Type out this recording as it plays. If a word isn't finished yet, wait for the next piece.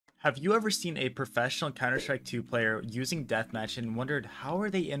Have you ever seen a professional Counter-Strike 2 player using Deathmatch and wondered how are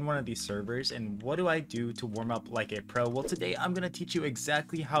they in one of these servers and what do I do to warm up like a pro? Well, today I'm going to teach you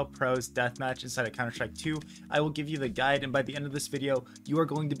exactly how pros Deathmatch inside of Counter-Strike 2. I will give you the guide, and by the end of this video, you are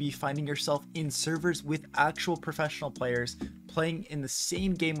going to be finding yourself in servers with actual professional players, playing in the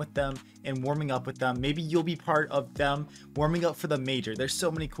same game with them and warming up with them. Maybe you'll be part of them warming up for the major. There's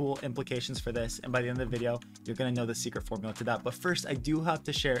so many cool implications for this, and by the end of the video, you're going to know the secret formula to that. But first, I do have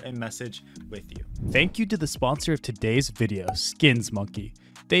to share a message with you. Thank you to the sponsor of today's video, SkinsMonkey.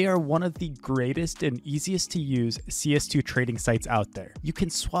 They are one of the greatest and easiest to use CS2 trading sites out there. You can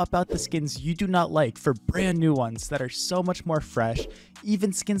swap out the skins you do not like for brand new ones that are so much more fresh.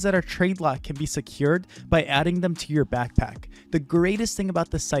 Even skins that are trade locked can be secured by adding them to your backpack. The greatest thing about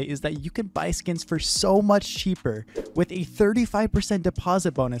the site is that you can buy skins for so much cheaper with a 35%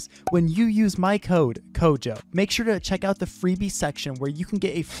 deposit bonus when you use my code CoJo. Make sure to check out the freebie section where you can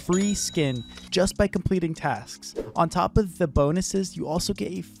get a free skin just by completing tasks. On top of the bonuses, you also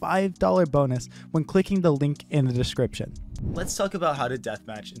get a $5 bonus when clicking the link in the description. Let's talk about how to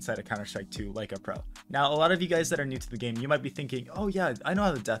deathmatch inside of Counter-Strike 2 like a pro. Now, a lot of you guys that are new to the game, you might be thinking, oh yeah, I know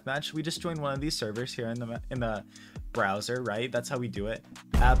how to deathmatch. We just joined one of these servers here in the browser, right? That's how we do it.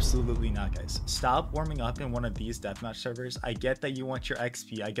 Absolutely not, guys. Stop warming up in one of these deathmatch servers. I get that you want your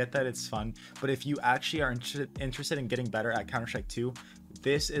XP. I get that it's fun. But if you actually are interested in getting better at Counter-Strike 2,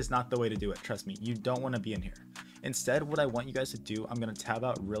 this is not the way to do it. Trust me, you don't want to be in here. Instead, what I want you guys to do, I'm going to tab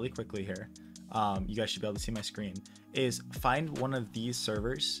out really quickly here. You guys should be able to see my screen, is find one of these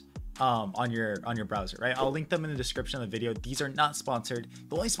servers on your browser, right? I'll link them in the description of the video. These are not sponsored.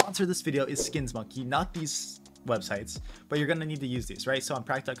 The only sponsor of this video is SkinsMonkey, not these websites, but you're gonna need to use these, right? So on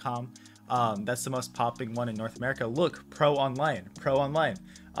prac.com, that's the most popping one in North America. Look, pro online.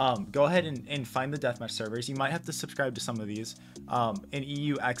 Go ahead and find the deathmatch servers. You might have to subscribe to some of these. In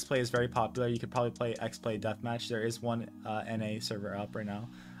EU, XPlay is very popular. You could probably play XPlay deathmatch. There is one NA server up right now,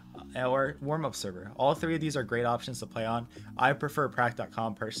 or warm-up server. All three of these are great options to play on. I prefer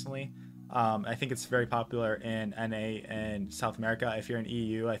prac.com personally. I think it's very popular in NA and South America. If you're in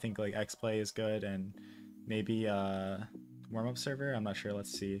EU, I think like XPlay is good, and maybe warm-up server, I'm not sure.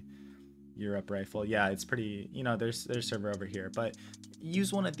 Let's see. Europe rifle, yeah, it's pretty, you know, there's server over here, but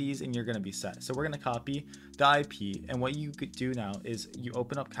use one of these and you're going to be set. So we're going to copy the IP, and what you could do now is you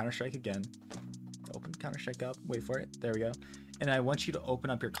open up Counter-Strike again. Open Counter-Strike up, wait for it, there we go. And I want you to open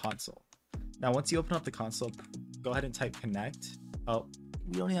up your console. Now once you open up the console, go ahead and type connect. Oh,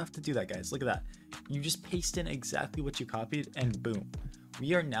 we don't even have to do that, guys. Look at that. You just paste in exactly what you copied, and boom,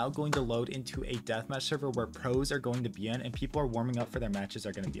 we are now going to load into a deathmatch server where pros are going to be in and people are warming up for their matches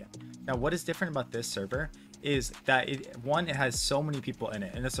are going to be in. Now what is different about this server is that it has so many people in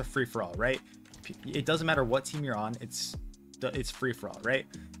it, and it's a free-for-all, right? It doesn't matter what team you're on, it's free-for-all, right?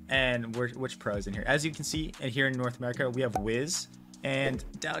 And which pros in here, as you can see, and here in North America we have Wiz, and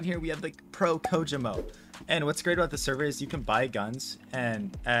down here we have the pro CoJoMo. And what's great about the server is you can buy guns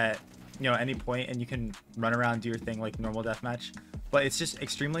and at any point, and you can run around, do your thing like normal deathmatch, but it's just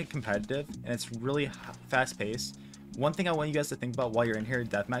extremely competitive and it's really fast paced. One thing I want you guys to think about while you're in here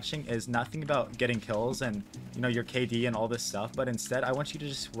deathmatching is not think about getting kills and your KD and all this stuff, but instead I want you to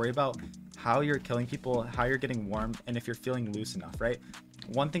just worry about how you're killing people, how you're getting warm, and if you're feeling loose enough, right?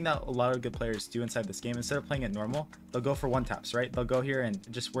 One thing that a lot of good players do inside this game, instead of playing it normal, they'll go for one taps, right? They'll go here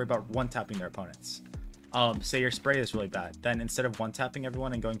and just worry about one tapping their opponents. Say your spray is really bad, then instead of one tapping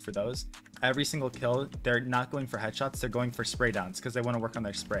everyone and going for those, every single kill, they're not going for headshots, they're going for spray downs because they want to work on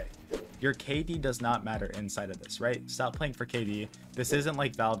their spray. Your KD does not matter inside of this, right? Stop playing for KD. This isn't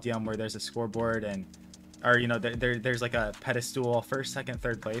like Valve DM where there's a scoreboard there's like a pedestal, first, second,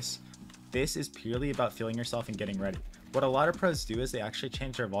 third place. This is purely about feeling yourself and getting ready. What a lot of pros do is they actually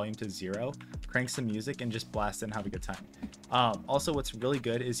change their volume to 0, crank some music, and just blast and have a good time. Also, what's really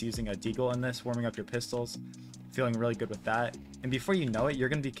good is using a deagle in this, warming up your pistols, feeling really good with that. And before you know it, you're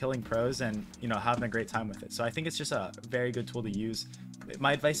going to be killing pros and having a great time with it. So I think it's just a very good tool to use.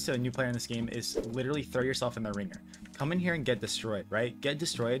 My advice to a new player in this game is literally throw yourself in the ringer. Come in here and get destroyed, right? Get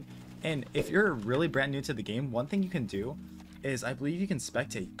destroyed. And if you're really brand new to the game, one thing you can do is, I believe you can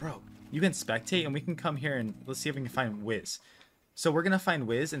spectate. Bro, you can spectate, and we can come here and let's see if we can find Wiz. So we're going to find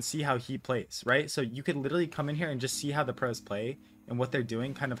Wiz and see how he plays, right? So you could literally come in here and just see how the pros play and what they're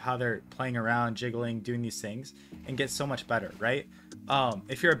doing, kind of how they're playing around, jiggling, doing these things, and get so much better, right?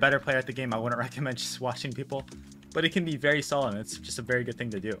 If you're a better player at the game, I wouldn't recommend just watching people, but it can be very solid. It's just a very good thing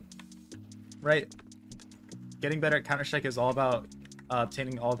to do, right? Getting better at Counter-Strike is all about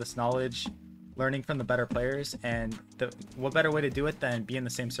obtaining all this knowledge, learning from the better players, and what better way to do it than be in the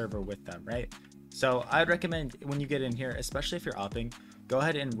same server with them, right? So I'd recommend when you get in here, especially if you're opping, go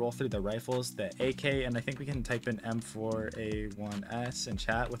ahead and roll through the rifles, the AK, and I think we can type in M4A1S in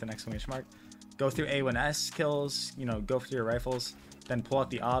chat with an exclamation mark. Go through A1S kills, you know, go through your rifles, then pull out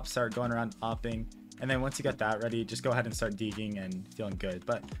the op, start going around opping, and then once you got that ready, just go ahead and start deeging and feeling good.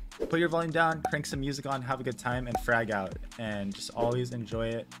 But put your volume down, crank some music on, have a good time, and frag out, and just always enjoy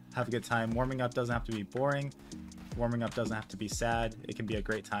it. Have a good time. Warming up doesn't have to be boring. Warming up doesn't have to be sad. It can be a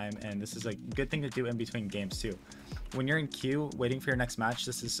great time, and this is a good thing to do in between games too. When you're in queue waiting for your next match,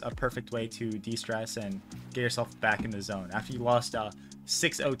 this is a perfect way to de-stress and get yourself back in the zone. After you lost a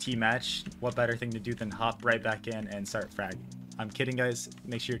 6 OT match, what better thing to do than hop right back in and start fragging? I'm kidding, guys.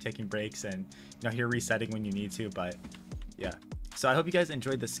 Make sure you're taking breaks and, you know, you're resetting when you need to, but yeah. So I hope you guys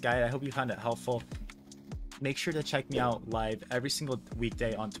enjoyed this guide. I hope you found it helpful. Make sure to check me out live every single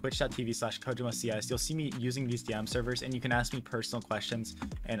weekday on twitch.tv/CoJoMoCS. You'll see me using these DM servers, and you can ask me personal questions,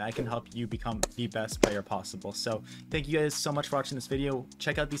 and I can help you become the best player possible. So thank you guys so much for watching this video.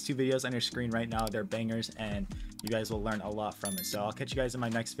 Check out these 2 videos on your screen right now. They're bangers, and you guys will learn a lot from it. So I'll catch you guys in my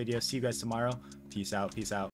next video. See you guys tomorrow. Peace out. Peace out.